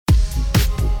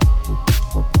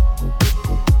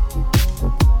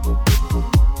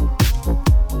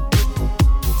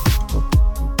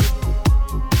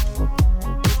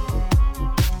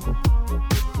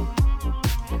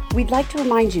like to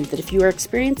remind you that if you are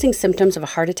experiencing symptoms of a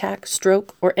heart attack,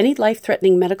 stroke, or any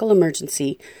life-threatening medical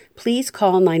emergency, please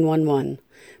call 911.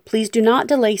 Please do not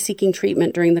delay seeking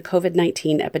treatment during the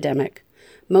COVID-19 epidemic.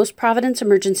 Most Providence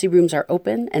emergency rooms are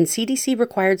open, and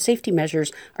CDC-required safety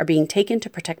measures are being taken to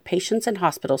protect patients and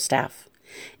hospital staff.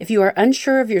 If you are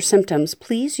unsure of your symptoms,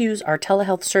 please use our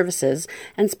telehealth services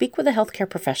and speak with a healthcare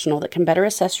professional that can better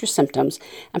assess your symptoms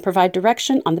and provide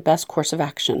direction on the best course of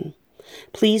action.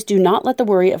 Please do not let the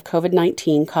worry of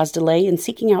COVID-19 cause delay in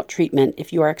seeking out treatment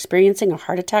if you are experiencing a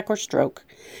heart attack or stroke.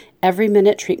 Every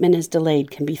minute treatment is delayed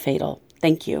can be fatal.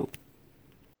 Thank you.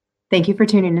 Thank you for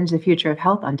tuning into the Future of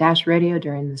Health on Dash Radio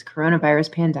during this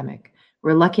coronavirus pandemic.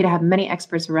 We're lucky to have many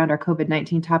experts around our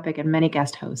COVID-19 topic and many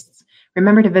guest hosts.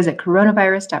 Remember to visit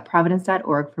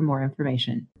coronavirus.providence.org for more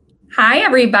information. Hi,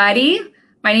 everybody.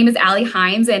 My name is Allie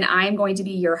Himes, and I'm going to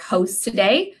be your host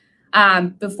today.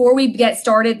 Before we get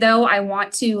started, though, I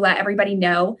want to let everybody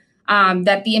know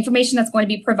that the information that's going to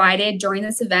be provided during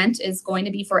this event is going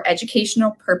to be for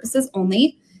educational purposes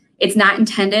only. It's not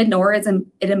intended, nor is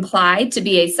it implied to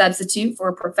be a substitute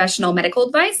for professional medical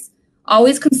advice.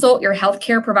 Always consult your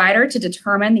healthcare provider to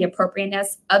determine the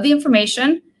appropriateness of the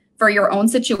information for your own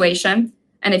situation.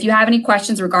 And if you have any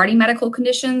questions regarding medical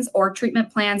conditions or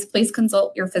treatment plans, please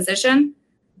consult your physician.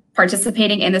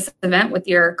 Participating in this event with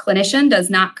your clinician does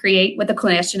not create a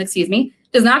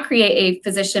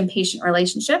physician-patient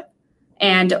relationship.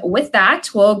 And with that,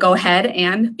 we'll go ahead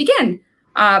and begin.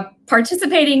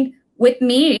 Participating with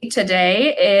me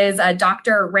today is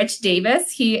Dr. Rich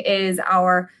Davis. He is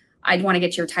I want to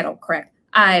get your title correct,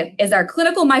 is our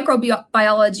clinical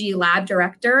microbiology lab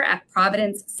director at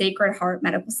Providence Sacred Heart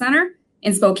Medical Center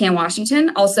in Spokane,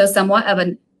 Washington. Also somewhat of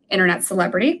an internet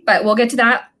celebrity, but we'll get to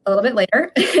that a little bit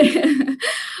later.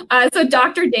 So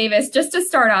Dr. Davis, just to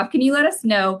start off, can you let us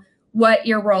know what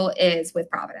your role is with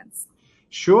Providence?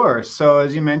 Sure. So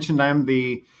as you mentioned, I'm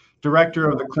the director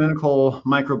of the clinical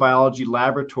microbiology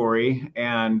laboratory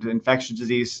and infectious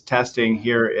disease testing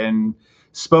here in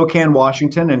Spokane,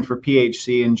 Washington, and for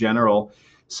PHC in general.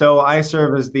 So I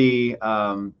serve as the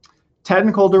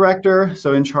technical director,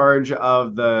 so in charge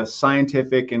of the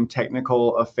scientific and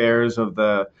technical affairs of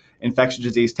the infectious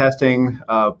disease testing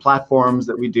platforms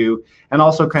that we do, and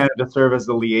also kind of to serve as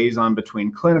the liaison between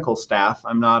clinical staff.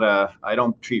 I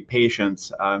don't treat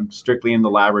patients. I'm strictly in the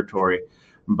laboratory,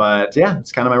 but yeah,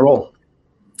 it's kind of my role.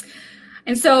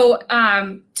 And so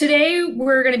today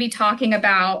we're going to be talking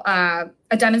about a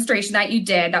demonstration that you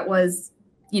did that was,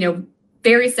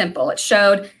 very simple. It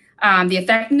showed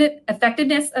the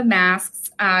effectiveness of masks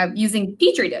using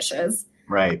Petri dishes.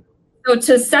 Right. So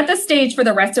to set the stage for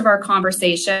the rest of our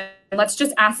conversation, let's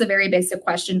just ask the very basic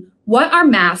question. What are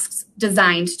masks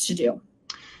designed to do?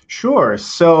 Sure.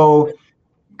 So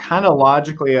kind of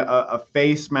logically, a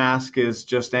face mask is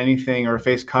just anything, or a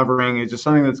face covering is just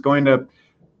something that's going to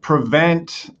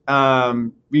prevent,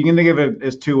 you can think of it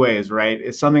as two ways, right?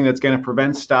 It's something that's going to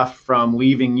prevent stuff from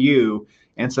leaving you,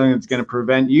 and something that's going to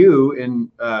prevent you,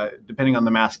 depending on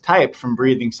the mask type, from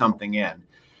breathing something in.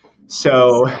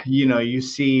 So, you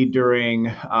see during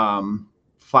wildfires,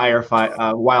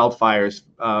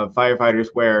 firefighters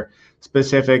wear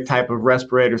specific type of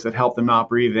respirators that help them not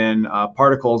breathe in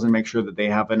particles and make sure that they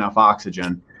have enough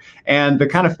oxygen. And the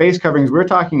kind of face coverings we're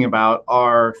talking about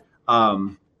are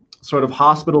sort of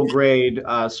hospital grade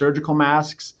surgical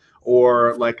masks,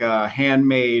 or like a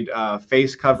handmade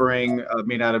face covering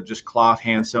made out of just cloth,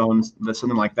 hand sewn,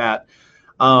 something like that.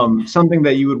 Something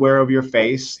that you would wear over your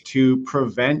face to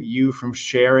prevent you from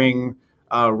sharing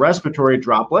respiratory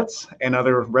droplets and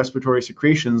other respiratory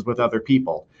secretions with other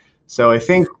people. So I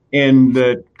think in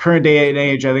the current day and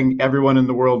age, I think everyone in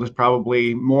the world is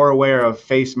probably more aware of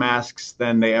face masks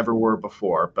than they ever were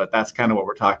before, but that's kind of what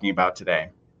we're talking about today.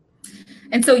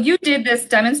 And so you did this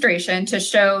demonstration to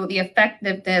show the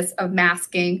effectiveness of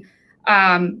masking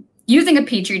using a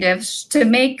Petri dish to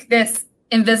make this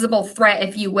invisible threat,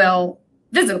 if you will,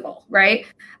 visible, right?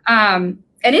 And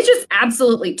it just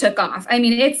absolutely took off. I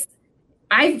mean,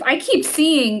 I keep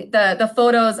seeing the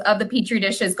photos of the Petri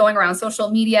dishes going around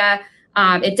social media.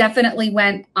 It definitely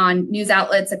went on news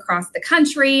outlets across the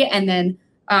country, and then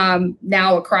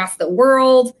now across the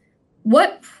world.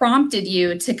 What prompted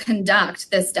you to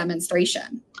conduct this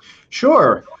demonstration?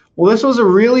 Sure. Well, this was a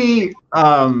really,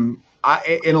 in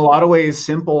a lot of ways,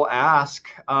 simple ask.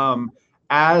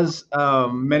 As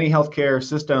many healthcare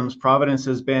systems, Providence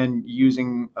has been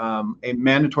using a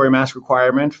mandatory mask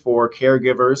requirement for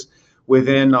caregivers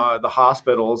within the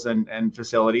hospitals and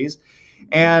facilities.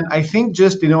 And I think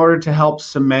just in order to help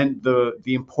cement the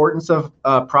importance of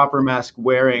proper mask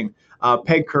wearing,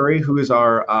 Peg Curry, who is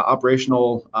our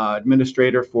operational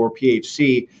administrator for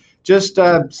PHC, just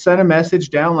sent a message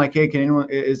down like, hey,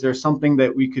 is there something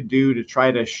that we could do to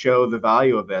try to show the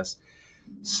value of this?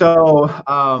 So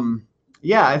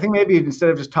yeah, I think maybe instead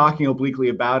of just talking obliquely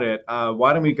about it,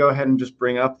 why don't we go ahead and just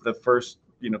bring up the first,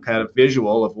 kind of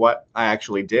visual of what I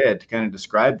actually did to kind of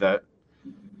describe that.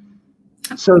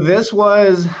 So this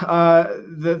was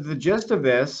the gist of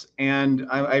this, and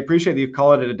I appreciate that you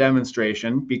call it a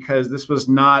demonstration, because this was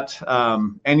not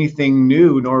anything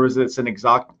new, nor was it an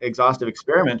exhaustive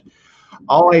experiment.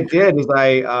 All I did is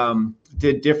I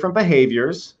did different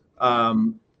behaviors,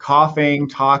 coughing,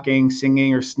 talking,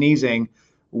 singing, or sneezing,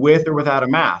 with or without a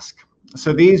mask.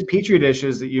 So these Petri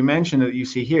dishes that you mentioned that you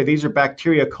see here, these are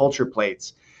bacteria culture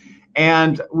plates.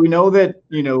 And we know that,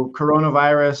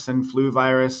 coronavirus and flu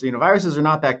virus, viruses are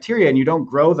not bacteria, and you don't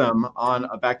grow them on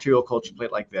a bacterial culture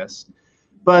plate like this.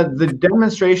 But the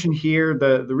demonstration here,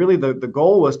 the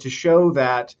goal was to show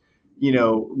that,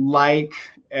 like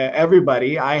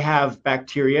everybody, I have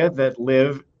bacteria that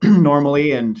live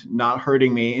normally and not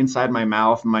hurting me inside my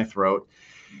mouth and my throat.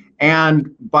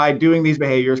 And by doing these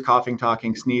behaviors, coughing,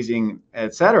 talking, sneezing,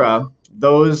 etc.,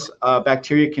 those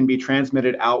bacteria can be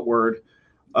transmitted outward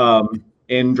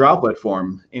in droplet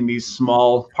form in these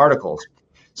small particles.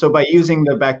 So by using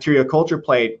the bacteria culture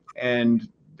plate and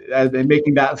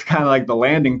making that kind of like the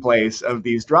landing place of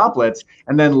these droplets,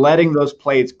 and then letting those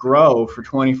plates grow for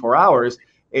 24 hours,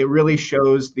 it really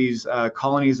shows these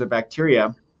colonies of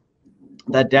bacteria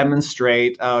that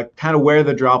demonstrate kind of where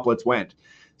the droplets went.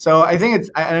 So I think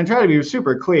and I try to be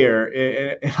super clear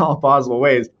in all possible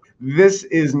ways. This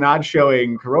is not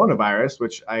showing coronavirus,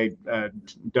 which I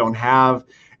don't have,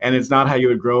 and it's not how you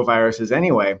would grow viruses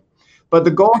anyway. But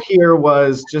the goal here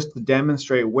was just to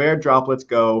demonstrate where droplets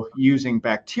go using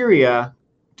bacteria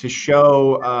to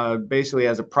show basically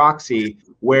as a proxy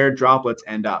where droplets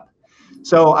end up.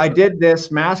 So I did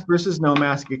this mask versus no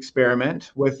mask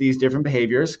experiment with these different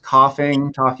behaviors: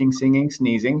 coughing, talking, singing,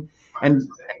 sneezing.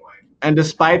 And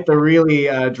despite the really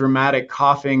dramatic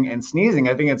coughing and sneezing,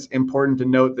 I think it's important to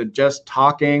note that just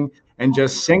talking and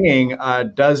just singing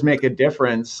does make a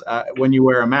difference when you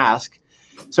wear a mask.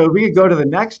 So if we could go to the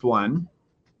next one,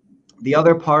 the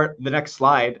next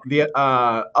slide, the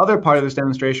other part of this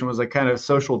demonstration was a kind of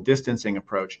social distancing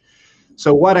approach.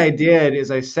 So what I did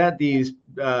is I set these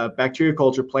bacteria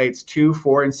culture plates 2,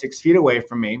 4, and 6 feet away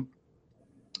from me,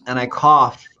 and I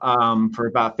coughed for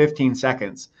about 15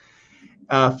 seconds.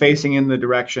 Facing in the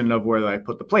direction of where I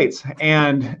put the plates.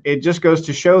 And it just goes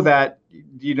to show that,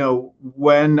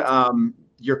 when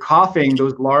you're coughing,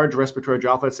 those large respiratory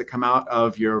droplets that come out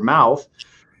of your mouth,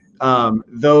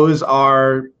 those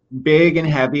are big and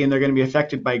heavy, and they're going to be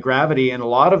affected by gravity. And a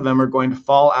lot of them are going to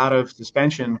fall out of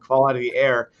suspension, fall out of the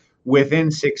air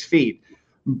within 6 feet.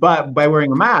 But by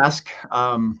wearing a mask,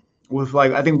 with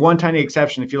I think one tiny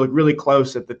exception, if you look really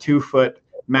close at the 2-foot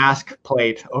mask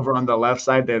plate over on the left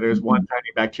side there's one tiny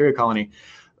bacteria colony.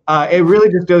 It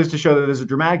really just goes to show that there's a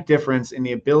dramatic difference in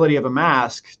the ability of a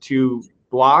mask to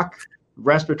block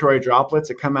respiratory droplets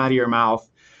that come out of your mouth,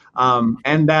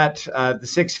 and that the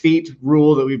 6 feet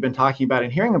rule that we've been talking about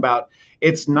and hearing about,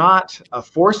 it's not a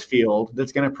force field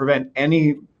that's going to prevent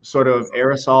any sort of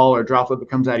aerosol or droplet that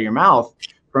comes out of your mouth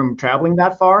from traveling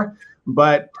that far.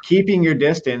 But keeping your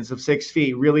distance of 6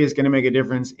 feet really is going to make a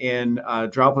difference in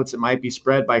droplets that might be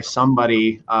spread by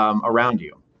somebody around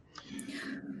you.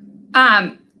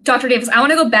 Dr. Davis, I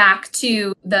want to go back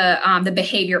to the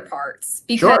behavior parts,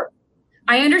 because Sure.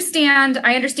 I understand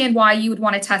why you would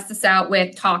want to test this out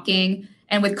with talking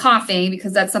and with coughing,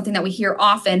 because that's something that we hear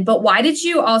often. But why did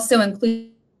you also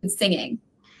include singing?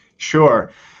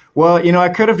 Sure. Well, I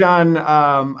could have done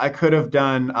laughing. I could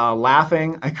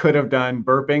have done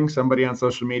burping. Somebody on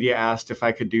social media asked if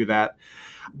I could do that.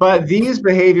 But these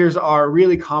behaviors are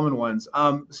really common ones,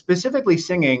 specifically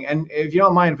singing. And if you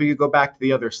don't mind, if we could go back to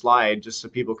the other slide, just so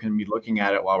people can be looking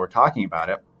at it while we're talking about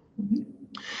it. Mm-hmm.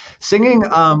 Singing,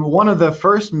 one of the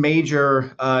first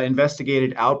major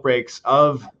investigated outbreaks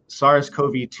of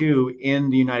SARS-CoV-2 in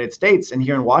the United States, and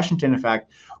here in Washington, in fact,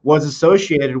 was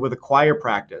associated with a choir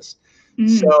practice.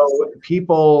 So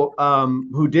people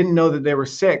who didn't know that they were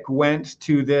sick went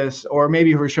to this, or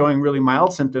maybe who were showing really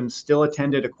mild symptoms, still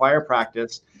attended a choir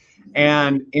practice.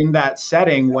 And in that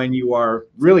setting, when you are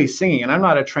really singing, and I'm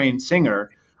not a trained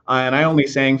singer, and I only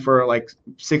sang for like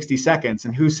 60 seconds,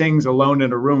 and who sings alone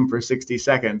in a room for 60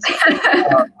 seconds?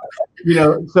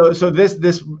 So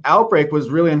this outbreak was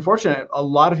really unfortunate. A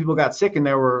lot of people got sick, and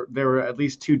there were at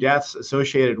least 2 deaths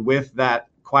associated with that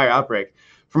choir outbreak.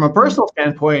 From a personal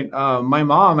standpoint, my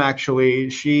mom actually,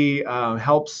 she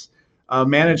helps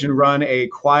manage and run a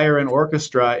choir and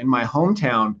orchestra in my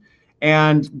hometown.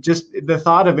 And just the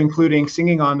thought of including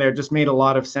singing on there just made a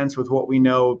lot of sense with what we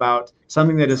know about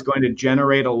something that is going to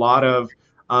generate a lot of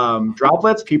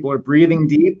droplets. People are breathing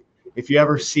deep. If you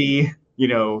ever see,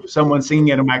 someone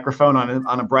singing at a microphone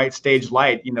on a bright stage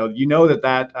light, you know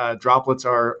that droplets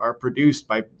are produced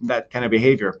by that kind of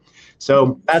behavior.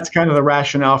 So that's kind of the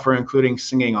rationale for including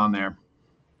singing on there.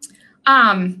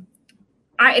 I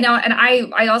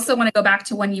also want to go back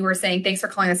to when you were saying, thanks for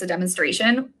calling this a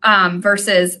demonstration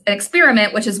versus an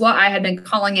experiment, which is what I had been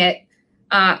calling it.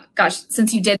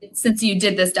 Since you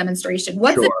did this demonstration,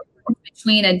 what's the difference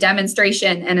between a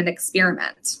demonstration and an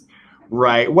experiment?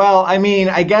 Right. Well, I mean,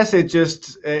 I guess it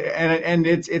just, and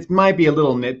it might be a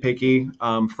little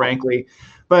nitpicky, frankly,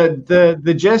 but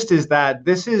the gist is that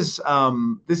this is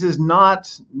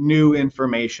not new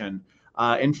information.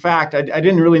 In fact, I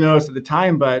didn't really notice at the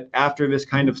time, but after this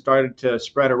kind of started to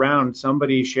spread around,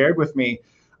 somebody shared with me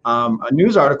a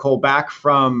news article back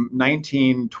from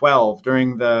 1912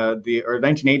 during or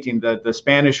 1918, the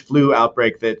Spanish flu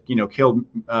outbreak that killed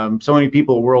so many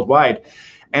people worldwide.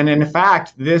 And in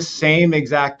fact, this same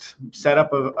exact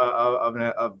setup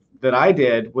of that I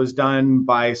did was done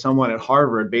by someone at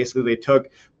Harvard. Basically, they took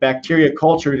bacteria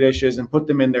culture dishes and put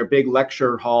them in their big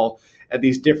lecture hall at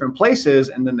these different places,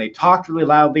 and then they talked really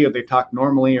loudly, or they talked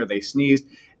normally, or they sneezed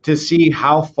to see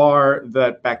how far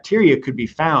the bacteria could be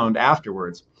found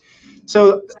afterwards.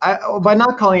 So by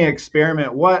not calling it an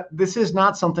experiment, this is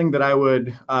not something that I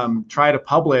would try to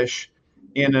publish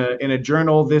in a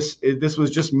journal. This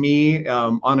was just me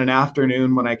on an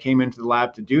afternoon when I came into the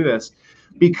lab to do this,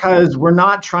 because we're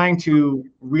not trying to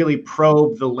really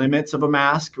probe the limits of a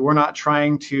mask. We're not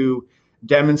trying to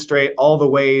demonstrate all the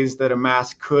ways that a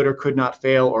mask could or could not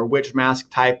fail, or which mask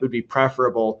type would be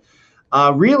preferable.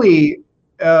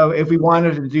 If we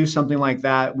wanted to do something like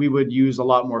that, we would use a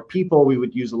lot more people. We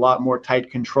would use a lot more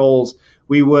tight controls.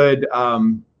 We would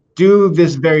do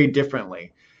this very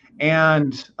differently.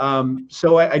 And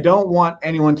so I don't want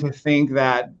anyone to think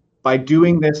that by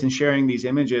doing this and sharing these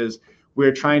images,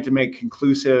 we're trying to make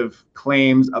conclusive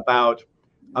claims about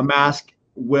a mask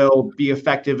will be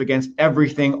effective against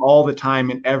everything all the time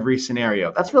in every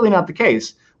scenario. That's really not the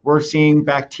case. We're seeing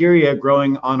bacteria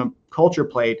growing on a culture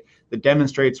plate that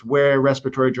demonstrates where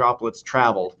respiratory droplets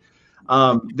traveled.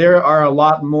 There are a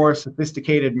lot more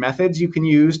sophisticated methods you can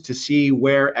use to see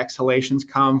where exhalations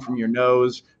come from your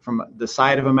nose, from the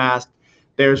side of a mask.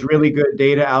 There's really good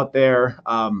data out there.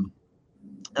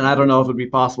 And I don't know if it would be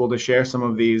possible to share some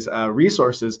of these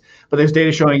resources, but there's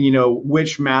data showing,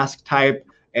 which mask type,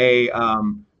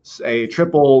 a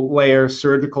triple layer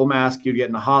surgical mask you'd get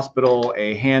in a hospital,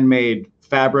 a handmade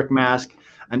fabric mask,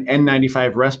 an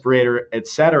N95 respirator,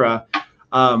 etc.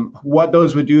 What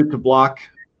those would do to block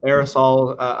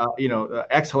aerosol,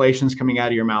 exhalations coming out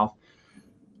of your mouth.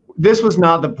 This was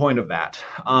not the point of that.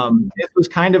 It was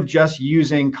kind of just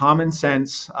using common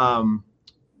sense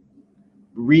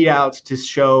readouts to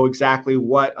show exactly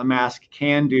what a mask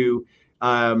can do,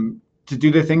 to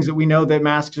do the things that we know that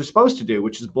masks are supposed to do,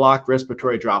 which is block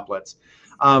respiratory droplets.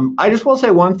 I just will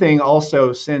say one thing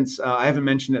also, since I haven't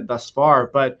mentioned it thus far,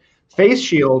 but face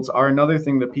shields are another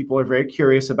thing that people are very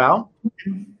curious about.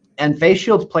 And face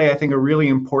shields play, I think, a really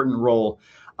important role.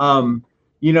 When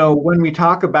we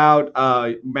talk about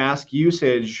mask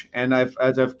usage, and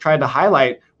as I've tried to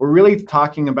highlight, we're really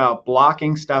talking about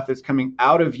blocking stuff that's coming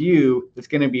out of you that's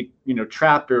going to be,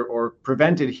 trapped or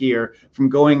prevented here from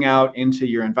going out into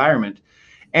your environment.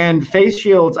 And face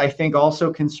shields, I think,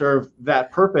 also can serve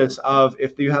that purpose of,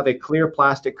 if you have a clear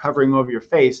plastic covering over your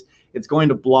face, it's going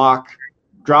to block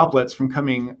droplets from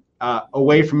coming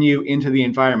away from you into the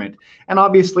environment. And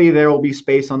obviously there will be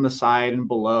space on the side and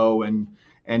below, and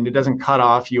it doesn't cut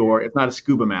off it's not a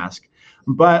scuba mask.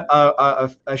 But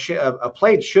a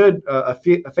plate should, a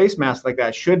face mask like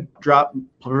that should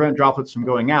prevent droplets from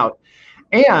going out.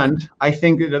 And I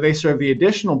think that they serve the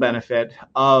additional benefit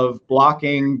of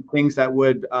blocking things that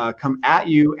would come at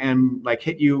you and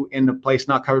hit you in a place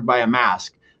not covered by a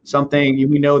mask.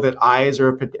 We know that eyes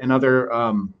and other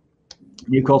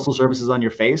mucosal surfaces on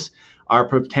your face are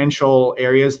potential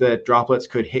areas that droplets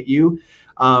could hit you.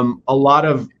 A lot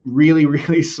of really,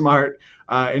 really smart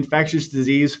infectious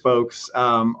disease folks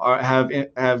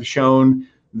have shown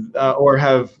or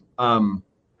have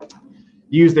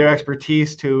used their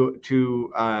expertise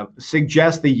to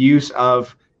suggest the use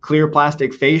of clear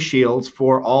plastic face shields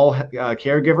for all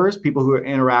caregivers, people who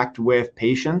interact with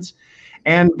patients.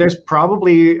 And there's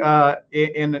probably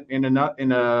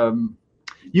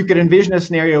you could envision a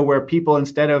scenario where people,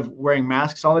 instead of wearing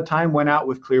masks all the time, went out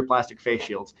with clear plastic face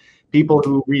shields. people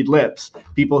who read lips,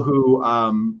 people who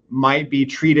might be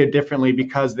treated differently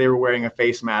because they were wearing a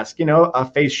face mask. A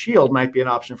face shield might be an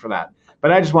option for that.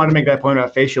 But I just wanted to make that point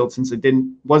about face shield since it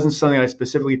wasn't something I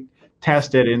specifically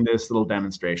tested in this little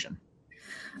demonstration.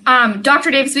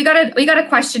 Dr. Davis, we got a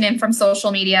question in from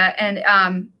social media,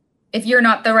 and if you're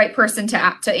not the right person to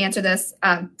answer this,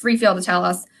 feel to tell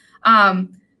us.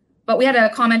 But we had a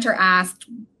commenter asked,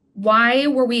 why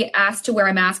were we asked to wear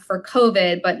a mask for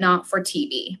COVID but not for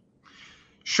TB?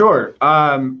 Sure.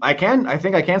 I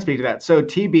think I can speak to that. So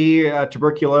TB,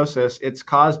 tuberculosis, it's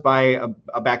caused by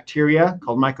a bacteria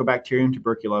called Mycobacterium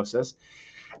tuberculosis.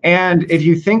 And if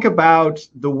you think about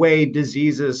the way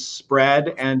diseases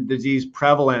spread and disease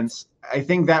prevalence, I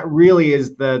think that really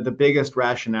is the biggest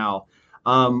rationale.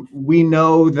 We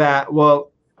know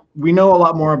a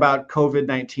lot more about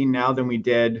COVID-19 now than we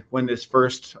did when this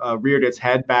first reared its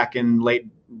head back in late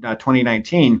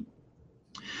 2019.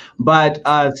 But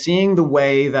seeing the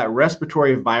way that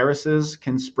respiratory viruses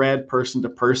can spread person to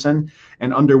person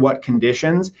and under what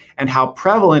conditions and how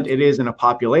prevalent it is in a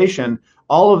population,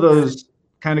 all of those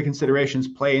kind of considerations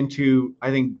play into,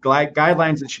 I think,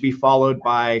 guidelines that should be followed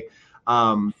by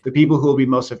the people who will be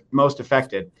most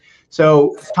affected.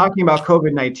 So talking about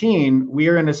COVID-19, we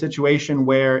are in a situation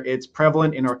where it's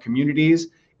prevalent in our communities.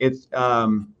 It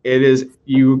is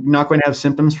you're not going to have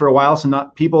symptoms for a while,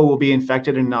 so people will be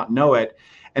infected and not know it.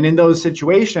 And in those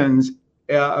situations,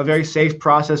 a very safe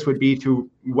process would be to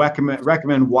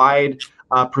recommend wide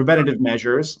preventative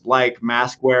measures like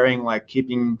mask wearing, like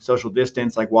keeping social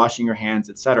distance, like washing your hands,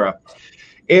 etc.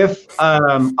 If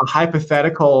a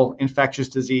hypothetical infectious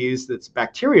disease that's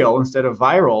bacterial instead of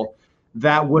viral,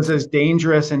 that was as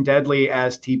dangerous and deadly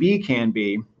as TB can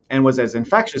be, and was as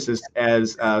infectious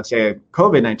as say,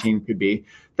 COVID-19 could be,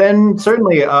 then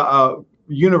certainly a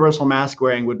universal mask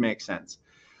wearing would make sense.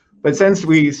 But since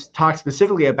we talked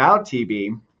specifically about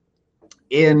TB,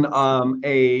 in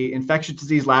a infectious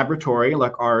disease laboratory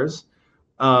like ours,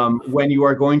 when you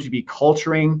are going to be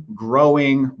culturing,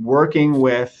 growing, working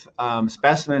with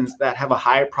specimens that have a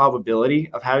high probability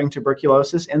of having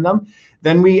tuberculosis in them,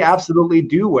 then we absolutely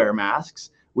do wear masks.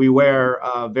 We wear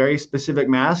very specific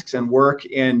masks and work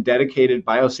in dedicated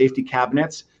biosafety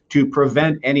cabinets to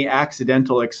prevent any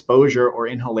accidental exposure or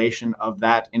inhalation of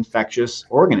that infectious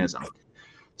organism.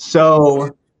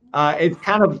 So I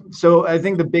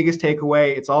think the biggest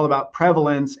takeaway, it's all about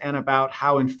prevalence and about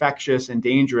how infectious and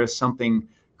dangerous something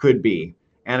could be.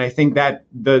 And I think that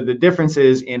the difference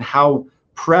is in how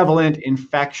prevalent,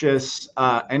 infectious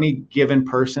any given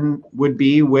person would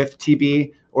be with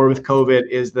TB or with COVID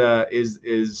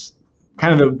is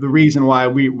kind of the reason why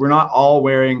we're not all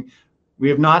wearing. We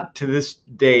have not to this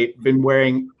date been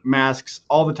wearing masks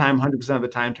all the time, 100% of the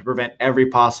time, to prevent every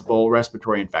possible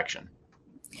respiratory infection.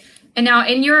 And now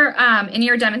in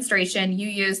your demonstration, you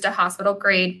used a hospital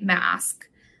grade mask.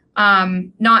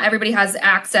 Not everybody has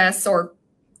access or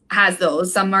has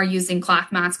those. Some are using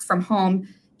cloth masks from home.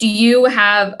 Do you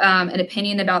have an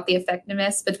opinion about the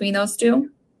effectiveness between those two?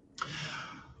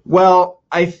 Well,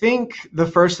 I think the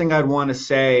first thing I'd want to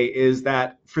say is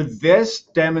that for this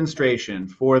demonstration,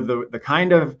 for the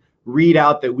kind of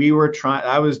readout that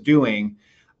I was doing,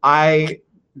 I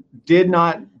did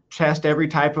not test every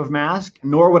type of mask,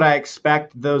 nor would I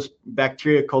expect those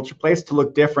bacteria culture plates to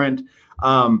look different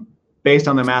based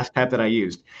on the mask type that I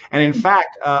used. And in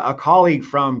fact, a colleague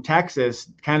from Texas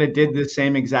kind of did the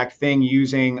same exact thing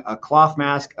using a cloth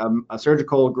mask, a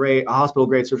hospital grade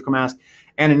surgical mask,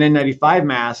 and an N95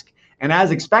 mask. And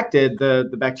as expected, the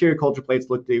bacteria culture plates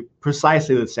looked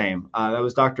precisely the same. That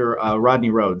was Dr. Rodney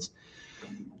Rhodes.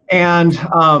 And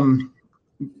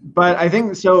but I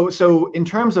think so in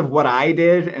terms of what I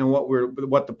did and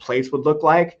what the plates would look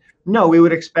like, no, we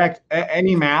would expect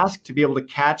any mask to be able to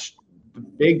catch the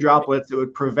big droplets that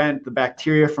would prevent the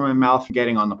bacteria from my mouth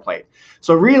getting on the plate.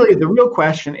 So really, the real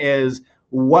question is,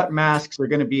 what masks are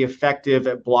going to be effective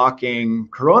at blocking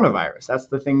coronavirus? That's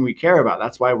the thing we care about.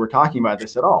 That's why we're talking about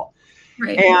this at all.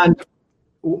 Right. And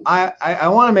I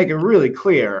want to make it really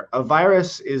clear, a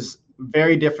virus is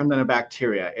very different than a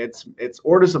bacteria. It's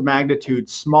orders of magnitude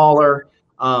smaller,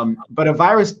 but a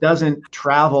virus doesn't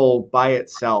travel by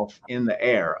itself in the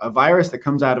air. A virus that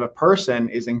comes out of a person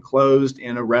is enclosed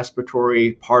in a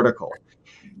respiratory particle.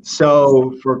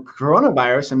 So for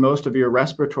coronavirus and most of your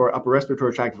upper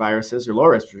respiratory tract viruses or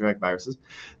lower respiratory tract viruses,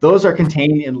 those are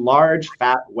contained in large,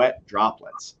 fat, wet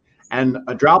droplets. And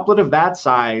a droplet of that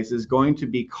size is going to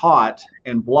be caught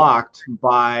and blocked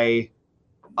by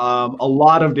a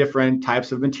lot of different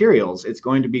types of materials. It's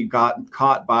going to be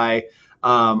caught by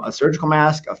a surgical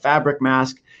mask, a fabric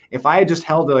mask. If I just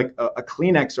held a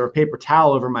Kleenex or a paper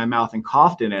towel over my mouth and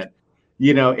coughed in it,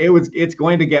 it's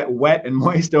going to get wet and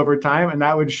moist over time, and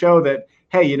that would show that,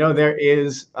 hey, there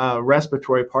is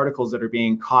respiratory particles that are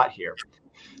being caught here.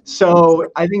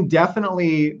 So I think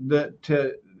definitely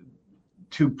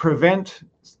to prevent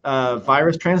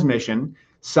virus transmission,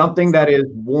 something that is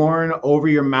worn over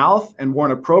your mouth and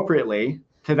worn appropriately.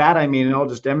 To that, I mean, and I'll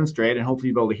just demonstrate, and hopefully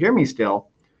you'll be able to hear me still.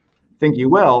 I think you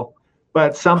will.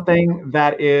 But something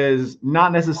that is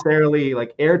not necessarily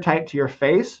like airtight to your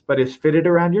face, but is fitted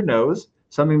around your nose.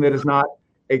 Something that is not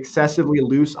excessively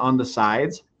loose on the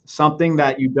sides. Something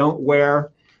that you don't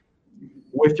wear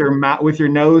with your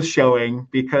nose showing,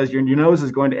 because your nose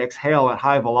is going to exhale at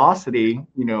high velocity,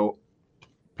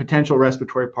 potential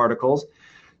respiratory particles.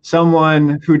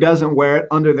 Someone who doesn't wear it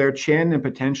under their chin and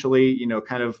potentially,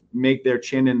 kind of make their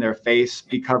chin and their face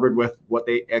be covered with what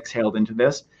they exhaled into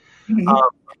this. Mm-hmm.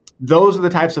 Those are the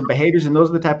types of behaviors, and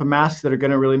those are the type of masks that are going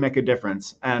to really make a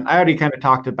difference. And I already kind of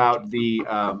talked about the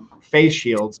face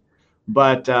shields,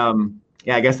 but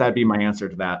I guess that'd be my answer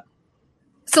to that.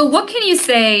 So what can you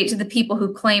say to the people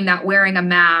who claim that wearing a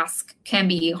mask can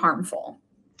be harmful?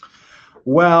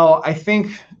 Well, I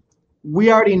think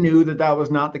we already knew that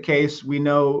was not the case. We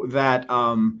know that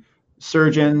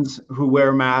surgeons who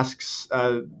wear masks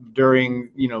during,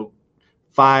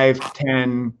 5 to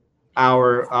 10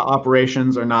 hour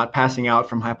operations are not passing out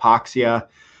from hypoxia.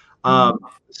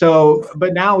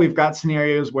 But now we've got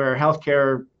scenarios where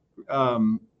healthcare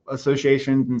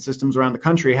associations and systems around the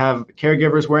country have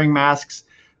caregivers wearing masks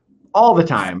all the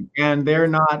time, and they're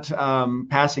not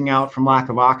passing out from lack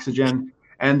of oxygen,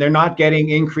 and they're not getting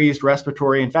increased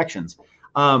respiratory infections.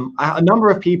 A number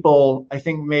of people, I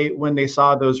think, when they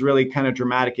saw those really kind of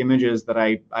dramatic images that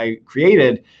I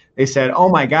created, they said, "Oh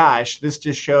my gosh, this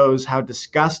just shows how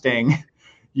disgusting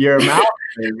your mouth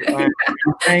is." And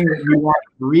you're saying that you want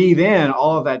to breathe in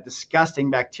all of that disgusting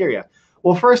bacteria.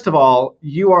 Well, first of all,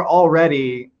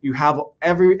 every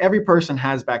person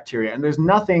has bacteria, and there's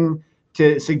nothing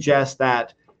to suggest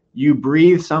that you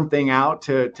breathe something out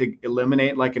to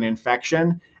eliminate like an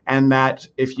infection, and that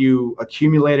if you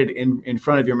accumulate it in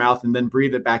front of your mouth and then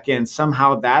breathe it back in,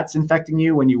 somehow that's infecting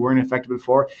you when you weren't infected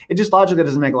before. It just logically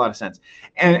doesn't make a lot of sense.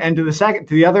 And to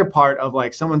the other part of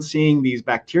like someone seeing these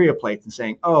bacteria plates and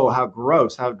saying, "Oh, how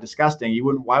gross, how disgusting.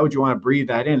 Why would you want to breathe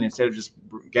that in instead of just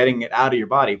getting it out of your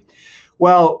body?"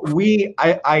 Well,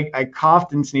 I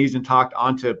coughed and sneezed and talked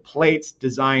onto plates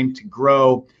designed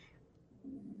to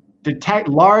detect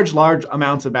large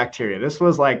amounts of bacteria. This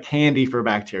was like candy for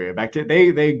bacteria.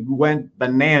 They went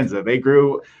bonanza. They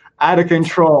grew out of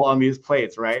control on these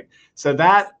plates, right? So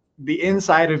that the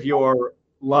inside of your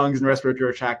lungs and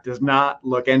respiratory tract does not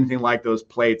look anything like those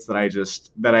plates that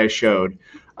I showed.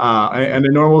 And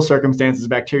in normal circumstances,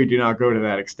 bacteria do not grow to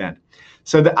that extent.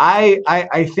 So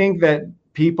I think that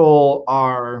people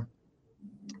are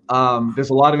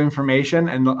there's a lot of information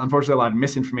and unfortunately a lot of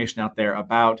misinformation out there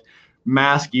about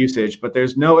mask usage, but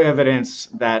there's no evidence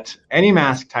that any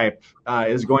mask type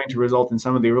is going to result in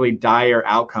some of the really dire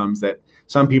outcomes that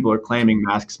some people are claiming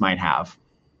masks might have.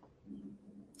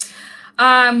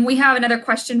 We have another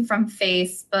question from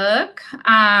Facebook.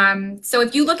 So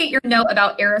if you look at your note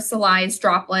about aerosolized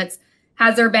droplets,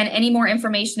 has there been any more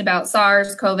information about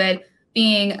SARS-CoV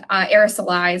being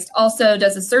aerosolized? Also,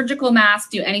 does a surgical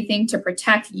mask do anything to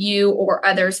protect you or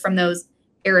others from those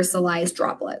aerosolized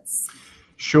droplets?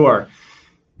 Sure.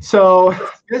 So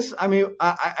I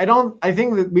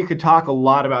think that we could talk a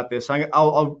lot about this.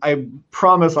 I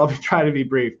promise I'll try to be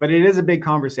brief, but it is a big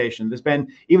conversation. There's been,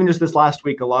 even just this last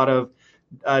week, a lot of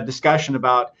discussion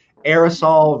about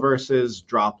aerosol versus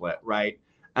droplet, right?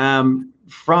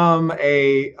 From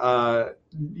a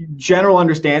general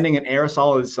understanding, an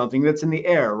aerosol is something that's in the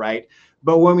air, right?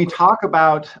 But when we talk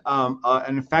about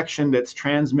an infection that's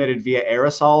transmitted via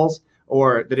aerosols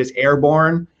or that is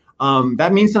airborne,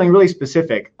 that means something really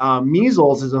specific.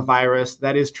 Measles is a virus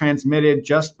that is transmitted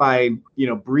just by,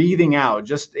 breathing out.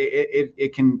 Just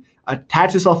it can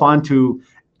attach itself onto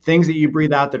things that you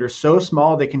breathe out that are so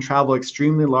small they can travel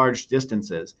extremely large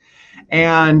distances.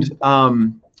 And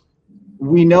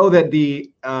we know that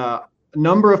the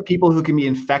number of people who can be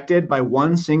infected by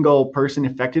one single person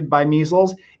infected by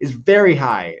measles is very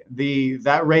high.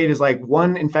 That rate is like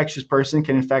one infectious person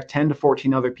can infect 10 to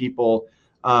 14 other people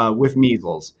with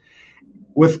measles.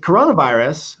 With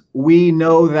coronavirus, we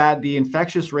know that the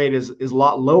infectious rate is a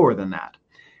lot lower than that.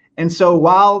 And so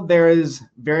while there is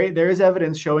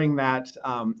evidence showing that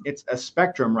it's a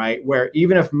spectrum, right, where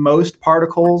even if most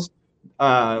particles,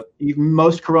 even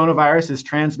most coronavirus is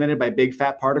transmitted by big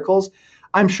fat particles,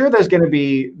 I'm sure there's going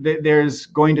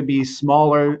to be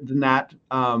smaller than that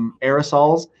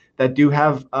aerosols that do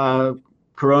have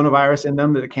coronavirus in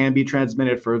them that can be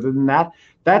transmitted further than that.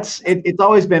 It's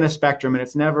always been a spectrum, and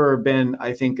it's never been,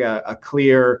 I think, a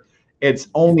clear, it's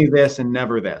only this and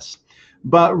never this.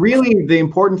 But really the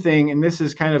important thing, and this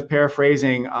is kind of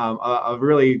paraphrasing a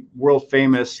really world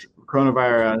famous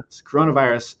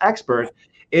coronavirus expert,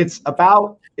 it's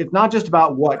not just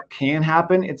about what can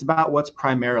happen, it's about what's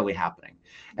primarily happening.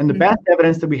 And the best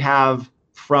evidence that we have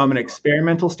from an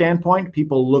experimental standpoint,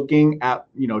 people looking at,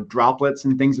 droplets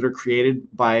and things that are created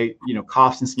by,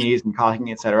 coughs and sneezes and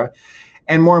coughing, et cetera.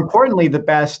 And more importantly, the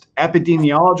best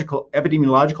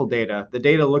epidemiological data, the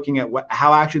data looking at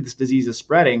how actually this disease is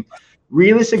spreading,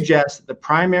 really suggests that the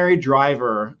primary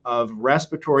driver of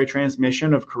respiratory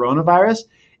transmission of coronavirus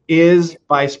is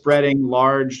by spreading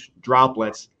large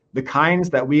droplets, the kinds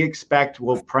that we expect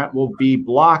will be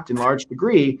blocked in large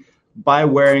degree by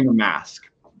wearing a mask.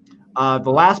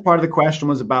 The last part of the question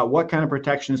was about what kind of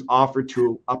protection is offered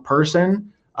to a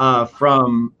person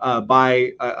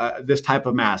by this type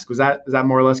of mask. Is that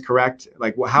more or less correct?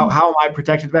 Like, how am I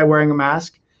protected by wearing a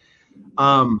mask?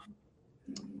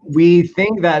 We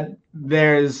think that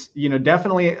there's,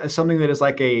 definitely something that is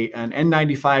like an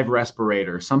N95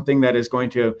 respirator, something that is going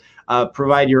to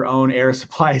provide your own air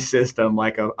supply system,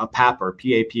 like a PAPR,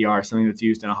 PAPR, something that's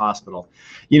used in a hospital.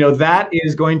 That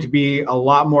is going to be a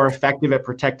lot more effective at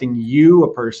protecting you,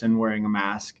 a person wearing a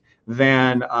mask,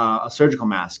 than a surgical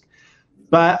mask.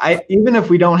 But even if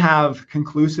we don't have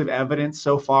conclusive evidence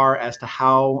so far as to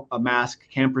how a mask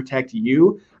can protect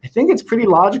you, I think it's pretty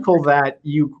logical that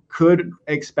you could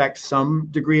expect some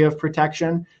degree of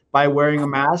protection by wearing a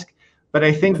mask. But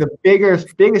I think the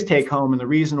biggest take home, and the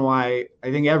reason why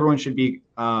I think everyone should be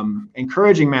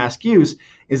encouraging mask use,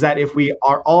 is that if we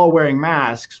are all wearing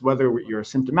masks, whether you're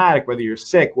symptomatic, whether you're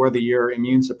sick, whether you're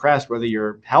immune suppressed, whether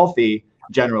you're healthy,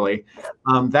 generally,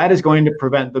 that is going to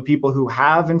prevent the people who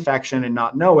have infection and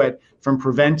not know it from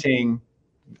preventing,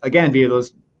 again, via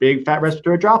those big fat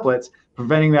respiratory droplets,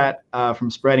 preventing that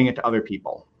from spreading it to other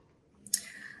people.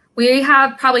 We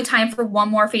have probably time for one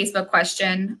more Facebook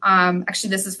question. Actually,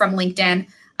 this is from LinkedIn.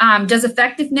 Does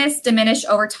effectiveness diminish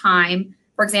over time?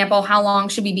 For example, how long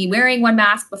should we be wearing one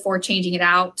mask before changing it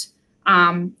out?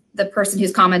 The person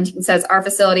who's commenting says, our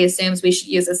facility assumes we should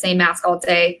use the same mask all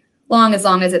day, as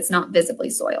long as it's not visibly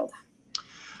soiled.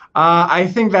 I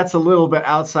think that's a little bit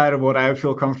outside of what I would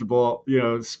feel comfortable,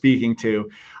 speaking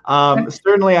to.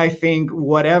 Certainly, I think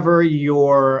whatever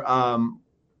your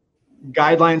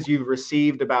guidelines you've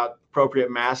received about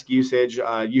appropriate mask usage,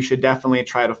 you should definitely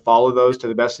try to follow those to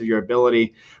the best of your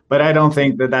ability. But I don't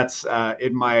think that that's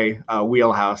in my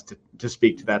wheelhouse to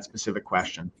speak to that specific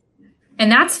question.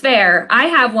 And that's fair. I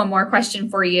have one more question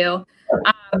for you.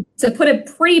 To put a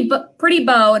pretty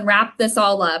bow and wrap this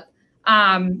all up,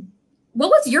 what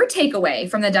was your takeaway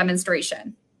from the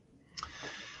demonstration?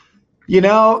 It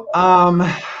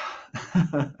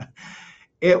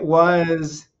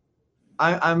was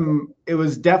it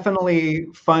was definitely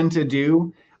fun to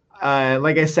do.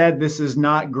 Like I said, this is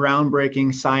not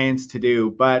groundbreaking science to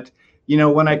do, but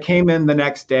when I came in the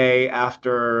next day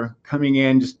after coming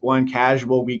in just one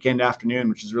casual weekend afternoon,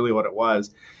 which is really what it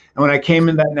was, and when I came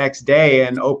in that next day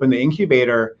and opened the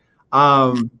incubator,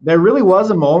 there really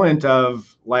was a moment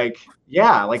of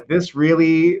this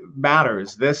really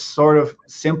matters. This sort of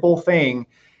simple thing,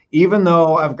 even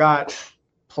though I've got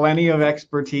plenty of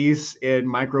expertise in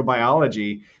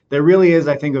microbiology, there really is,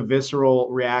 I think, a visceral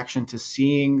reaction to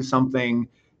seeing something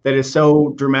that is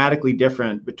so dramatically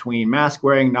different between mask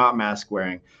wearing, not mask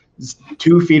wearing,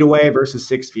 2 feet away versus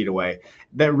 6 feet away.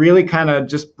 That really kind of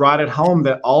just brought it home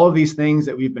that all of these things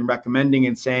that we've been recommending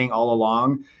and saying all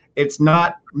along, it's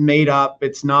not made up.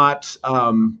 It's not,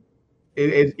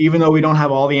 even though we don't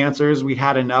have all the answers, we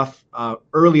had enough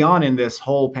early on in this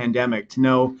whole pandemic to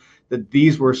know that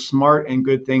these were smart and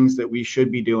good things that we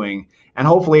should be doing. And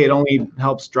hopefully it only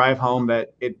helps drive home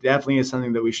that it definitely is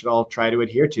something that we should all try to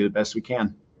adhere to the best we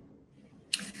can.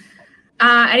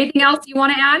 Anything else you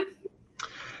want to add?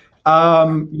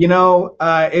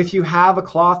 If you have a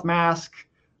cloth mask,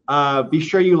 be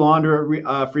sure you launder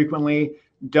it frequently.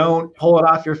 Don't pull it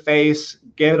off your face,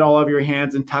 get it all over your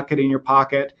hands and tuck it in your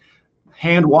pocket.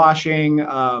 Hand washing,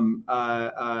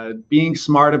 being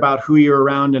smart about who you're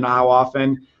around and how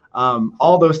often,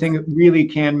 all those things really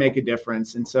can make a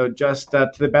difference. And so just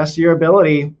to the best of your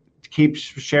ability, keep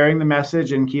sharing the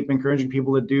message and keep encouraging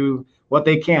people to do what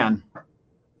they can.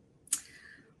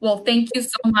 Well, thank you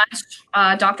so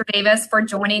much, Dr. Davis, for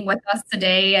joining with us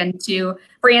today and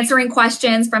for answering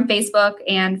questions from Facebook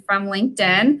and from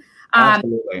LinkedIn.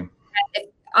 Absolutely.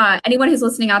 Anyone who's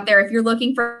listening out there, if you're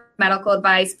looking for medical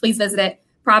advice, please visit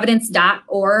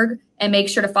providence.org, and make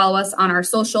sure to follow us on our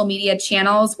social media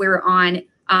channels. We're on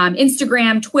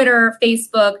Instagram, Twitter,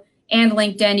 Facebook, and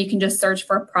LinkedIn. You can just search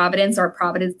for Providence or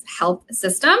Providence Health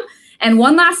System. And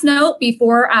one last note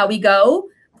before we go,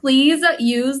 please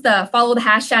follow the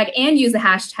hashtag and use the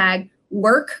hashtag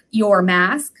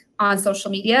 #WorkYourMask on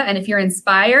social media. And if you're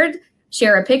inspired,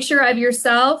 share a picture of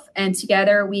yourself, and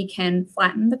together we can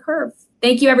flatten the curve.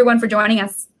 Thank you, everyone, for joining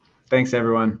us. Thanks,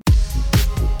 everyone.